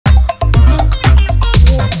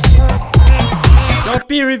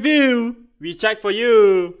Shopee review. We check for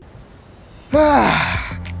you.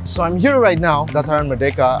 So I'm here right now, Dataran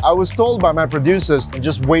Merdeka. I was told by my producers to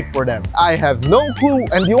just wait for them. I have no clue,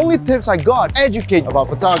 and the only tips I got, educate about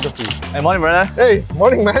photography. Hey, morning, brother. Hey,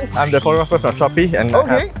 morning, man. I'm the photographer from Shopee, and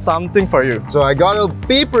I have something for you. So I got a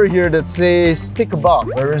paper here that says, pick a box.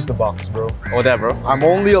 Where is the box, bro? Oh, there, bro. I'm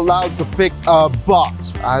only allowed to pick a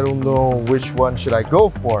box. I don't know which one should I go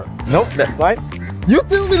for. Nope, that's fine. You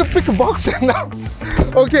tell me to pick a box now.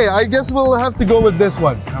 Okay, I guess we'll have to go with this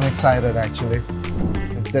one. I'm excited, actually.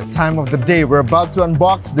 It's the time of the day. We're about to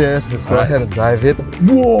unbox this. Let's go ahead and dive it.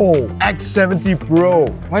 Whoa! X70 Pro.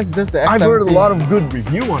 Why is just the X70? I've heard a lot of good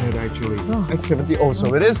review on it, actually. X70. Oh,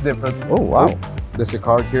 so it is different. Oh, wow. There's a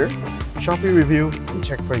card here. Shopee review. We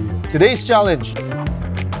check for you. Today's challenge.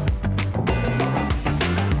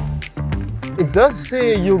 It does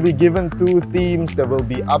say you'll be given 2 themes that will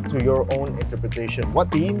be up to your own interpretation.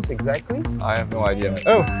 What themes exactly? I have no idea.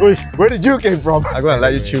 Oh, wait, where did you came from? I'm gonna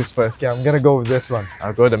let you choose first. Okay, I'm gonna go with this one.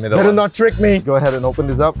 I'll go the middle Better one. not trick me. Go ahead and open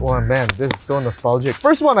this up. Oh man, this is so nostalgic.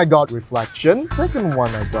 First one I got reflection. Second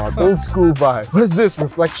one I got old school vibe. What is this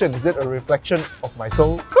reflection? Is it a reflection of my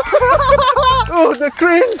soul? Oh, the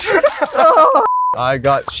cringe! Oh. I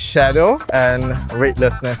got shadow and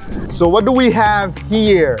weightlessness. So what do we have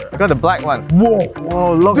here? I got the black one. Whoa!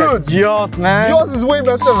 Whoa, look at yours, man. Yours is way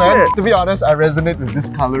better, man. Shit. To be honest, I resonate with this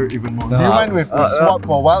color even more. Do you mind if we swap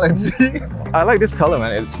for a while and see? I like this color,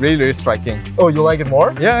 man. It's really, really striking. Oh, you like it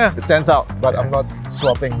more? Yeah, it stands out. But I'm not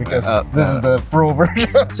swapping because this is the Pro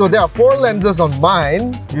version. So there are 4 lenses on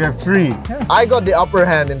mine. You have 3. Yeah. I got the upper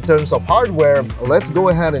hand in terms of hardware. Let's go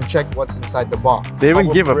ahead and check what's inside the box. They even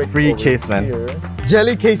give a free case, man. Here.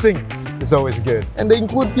 Jelly casing is always good. And they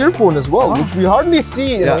include earphone as well, which we hardly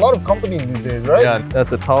see in a lot of companies these days, right? Yeah,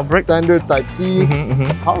 that's a power brick. Standard Type-C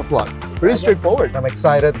power plug. Pretty straightforward. I'm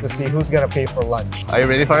excited to see who's gonna pay for lunch. Are you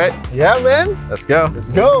ready for it? Yeah, man. Let's go. Let's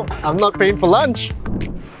go. I'm not paying for lunch.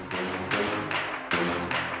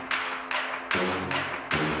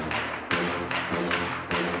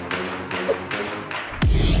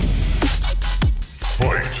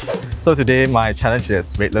 So today my challenge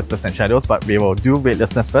is weightlessness and shadows, but we will do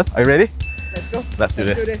weightlessness first. Are you ready? Let's go. Let's do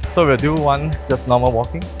this. So we'll do one just normal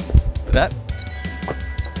walking. Like that.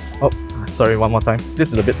 Oh, sorry, one more time.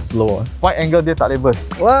 This is a bit slower. Wide angle dia tak boleh burst.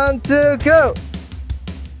 1, 2, go!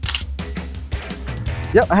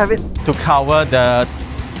 Yep, I have it. To cover the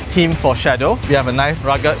theme for shadow, we have a nice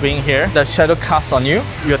rugged wing here. The shadow casts on you.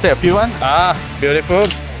 You'll take a few one. Ah, beautiful.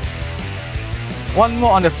 One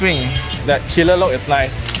more on the swing. That killer look is nice.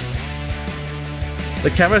 The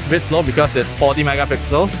camera is a bit slow because it's 40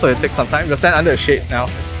 megapixels, so it takes some time. We'll stand under a shade now.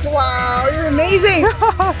 Wow, you're amazing!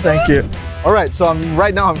 Thank you. Alright, so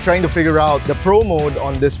right now I'm trying to figure out the pro mode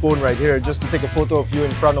on this phone right here, just to take a photo of you in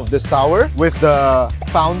front of this tower with the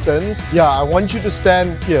fountains. Yeah, I want you to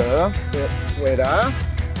stand here. Wait,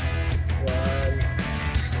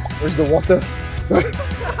 where's the water?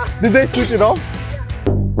 Did they switch it off?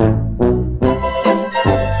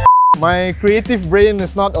 My creative brain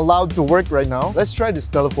is not allowed to work right now. Let's try this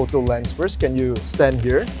telephoto lens first. Can you stand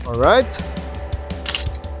here? All right.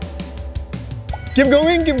 Keep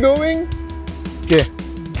going, keep going. Okay.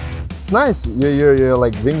 It's nice. You're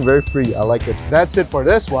like being very free. I like it. That's it for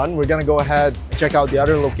this one. We're gonna go ahead and check out the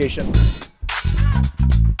other location.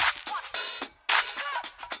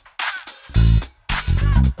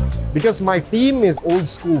 Because my theme is old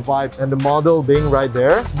school vibe and the model being right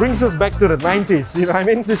there brings us back to the 90s, you know what I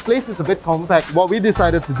mean? This place is a bit compact. What we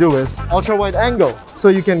decided to do is ultra wide angle, so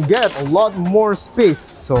you can get a lot more space.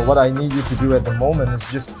 So what I need you to do at the moment is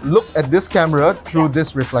just look at this camera through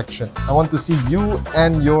this reflection. I want to see you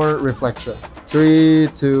and your reflection. 3,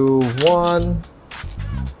 2, 1.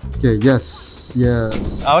 Okay, yes.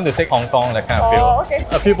 I want to take Hong Kong, that kind of feel. Oh, okay.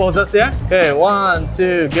 A few poses there. Okay, 1,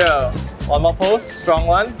 2, go. One more pose, strong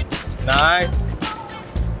one. Nice.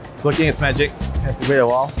 It's working its magic. Have to wait a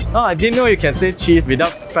while. Oh, I didn't know you can say cheese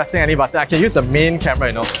without pressing any button. I can use the main camera,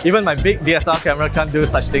 you know. Even my big DSLR camera can't do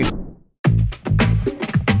such things.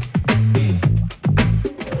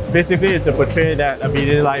 Basically, it's to portray that a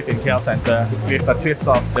busy life in KL Centre with a twist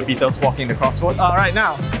of the Beatles walking the crossroad. Alright,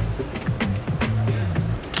 now.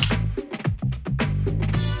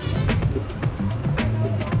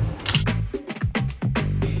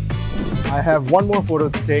 I have one more photo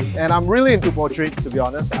to take, and I'm really into portrait, to be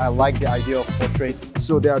honest. I like the idea of portrait.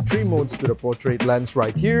 So there are 3 modes to the portrait lens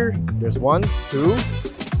right here. There's 1, 2,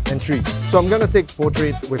 and 3. So I'm gonna take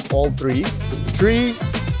portrait with all 3. 3,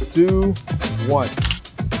 2, 1.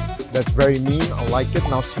 That's very mean. I like it.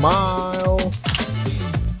 Now smile.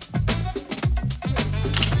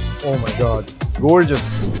 Oh my god.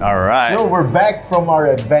 Gorgeous. Alright. So we're back from our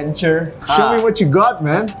adventure. Show me what you got,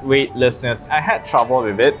 man. Wait, listeners, I had trouble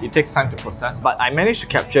with it. It takes time to process, but I managed to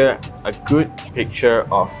capture a good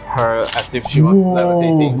picture of her as if she was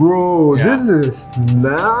levitating. Bro, Yeah. this is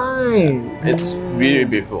nice. It's really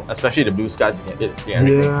beautiful, especially the blue skies. You can see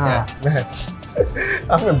everything. Yeah, man.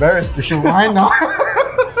 I'm embarrassed to show mine now.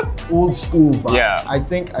 Old school vibe. Yeah. I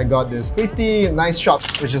think I got this pretty nice shot,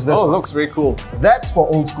 which is this Oh, one. looks very cool. That's for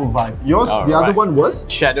old school vibe. Yours, the other Alright. one was?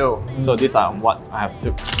 Shadow. So these are what I have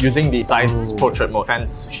to using the ZEISS portrait mode.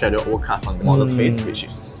 Fence shadow overcast on the model's face, which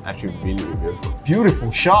is actually really, really beautiful.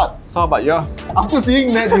 Beautiful shot. So how about yours? After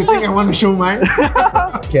seeing that, you think I want to show mine?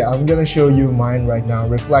 Okay, I'm gonna show you mine right now.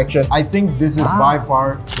 Reflection. I think this is by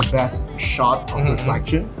far the best shot of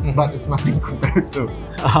reflection, but it's nothing compared to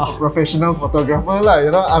a professional photographer lah.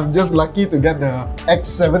 You know, I'm just lucky to get the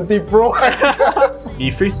X70 Pro. The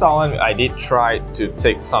freestyle one, I did try to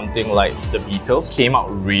take something like the Beatles. Came out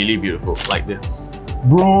really beautiful, like this.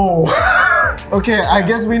 Bro. Okay, I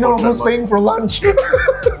guess we know Portrait who's mode. paying for lunch.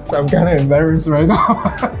 So I'm kind of embarrassed right now.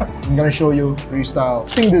 I'm gonna show you freestyle. I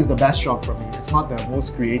think this is the best shot for me. It's not the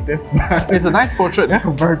most creative, but It's a nice portrait, yeah?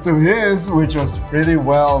 compared to his, which was pretty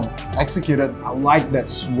well executed. I like that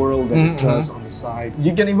swirl that it does on the side.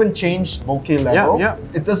 You can even change bokeh level. yeah.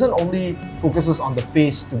 It doesn't only focuses on the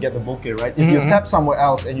face to get the bokeh, right? If you tap somewhere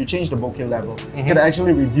else and you change the bokeh level, it can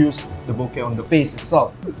actually reduce the bokeh on the face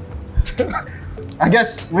itself. I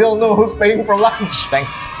guess we all know who's paying for lunch.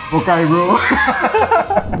 Thanks. Okay, bro.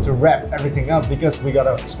 To wrap everything up, because we got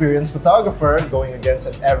an experienced photographer going against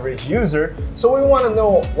an average user, so we want to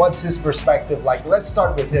know what's his perspective like. Let's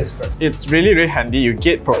start with his first. It's really, really handy. You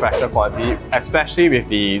get professional quality, especially with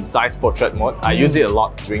the ZEISS portrait mode. I use it a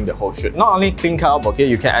lot during the whole shoot. Not only clean color bokeh,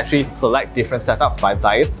 you can actually select different setups by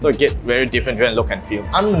ZEISS, so you get very different look and feel.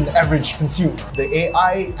 I'm an average consumer. The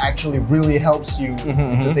AI actually really helps you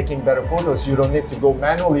to taking better photos. You don't need to go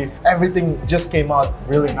manually. Everything just came out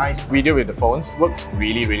really nice. Video with the phones works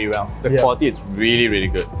really, really well. The Yeah. quality is really, really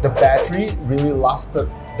good. The battery really lasted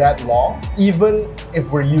that long, even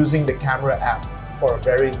if we're using the camera app for a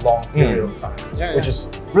very long period of time, which is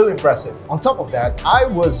really impressive. On top of that, I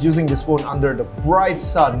was using this phone under the bright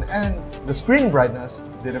sun, and the screen brightness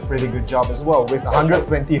did a pretty good job as well with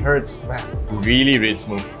 120 Hz, man. Really, really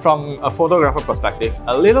smooth. From a photographer perspective,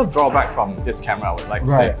 a little drawback from this camera, I would like to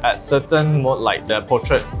say. At certain mode like the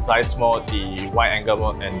portrait ZEISS mode, the wide angle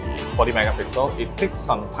mode, and the 40 megapixel, it takes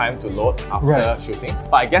some time to load after shooting.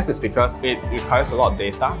 But I guess it's because it requires a lot of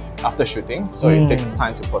data after shooting, so it takes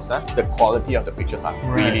time to process. The quality of the pictures are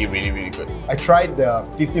really, really, really good. I tried the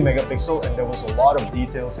 50 megapixel and there was a lot of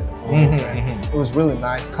details in the photos and it was really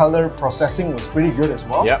nice. Color processing was pretty good as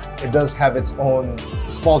well. Yep. It does have its own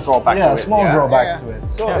Small drawback to it. small drawback to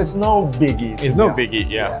it. So it's no biggie. It's no biggie,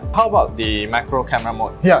 yeah. How about the macro camera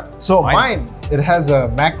mode? Yeah, so mine, it has a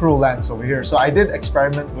macro lens over here. So I did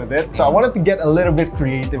experiment with it. So I wanted to get a little bit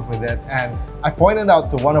creative with it, and I pointed out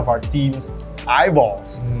to one of our team's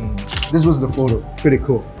eyeballs. This was the photo. Pretty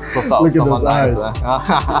cool. Look at those eyes.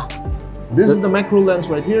 eyes. This is the macro lens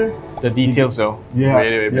right here. The details though, Yeah,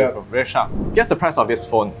 really, really yeah. beautiful, very sharp. Guess the price of this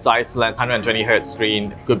phone, ZEISS lens, 120 Hz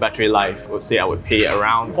screen, good battery life, would say I would pay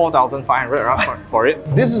around 4,500 around for it.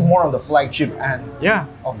 This is more on the flagship end Yeah.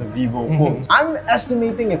 of the Vivo phones. I'm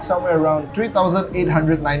estimating it's somewhere around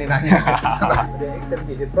 3,899. The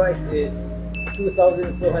X70, the price is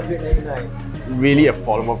 2,499. Really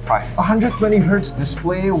affordable price. 120 Hz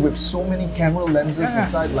display with so many camera lenses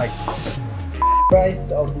inside, like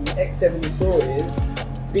Price of the X70 Pro is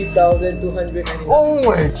 3,299. oh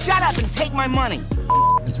my, Shut up and take my money.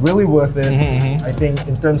 it's really worth it. I think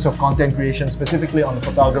in terms of content creation, specifically on the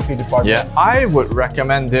photography department. Yeah, I would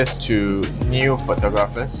recommend this to new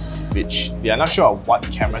photographers which they are not sure of what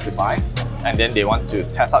camera to buy and then they want to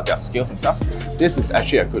test out their skills and stuff. This is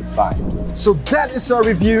actually a good buy. So that is our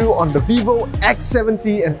review on the Vivo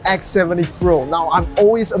X70 and X70 Pro. Now, I'm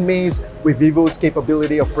always amazed with Vivo's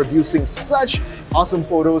capability of producing such awesome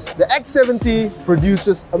photos. The X70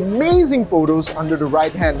 produces amazing photos under the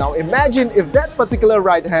right hand. Now, imagine if that particular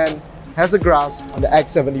right hand has a grasp on the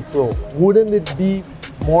X70 Pro. Wouldn't it be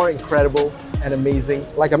more incredible and amazing?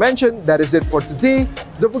 Like I mentioned, that is it for today.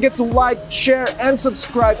 Don't forget to like, share, and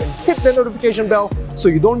subscribe, and hit the notification bell so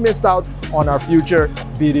you don't miss out on our future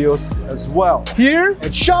videos as well. Here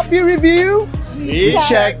at Shopee Review, we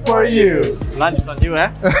check for you. Lunch on you,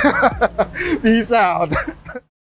 eh? Peace out.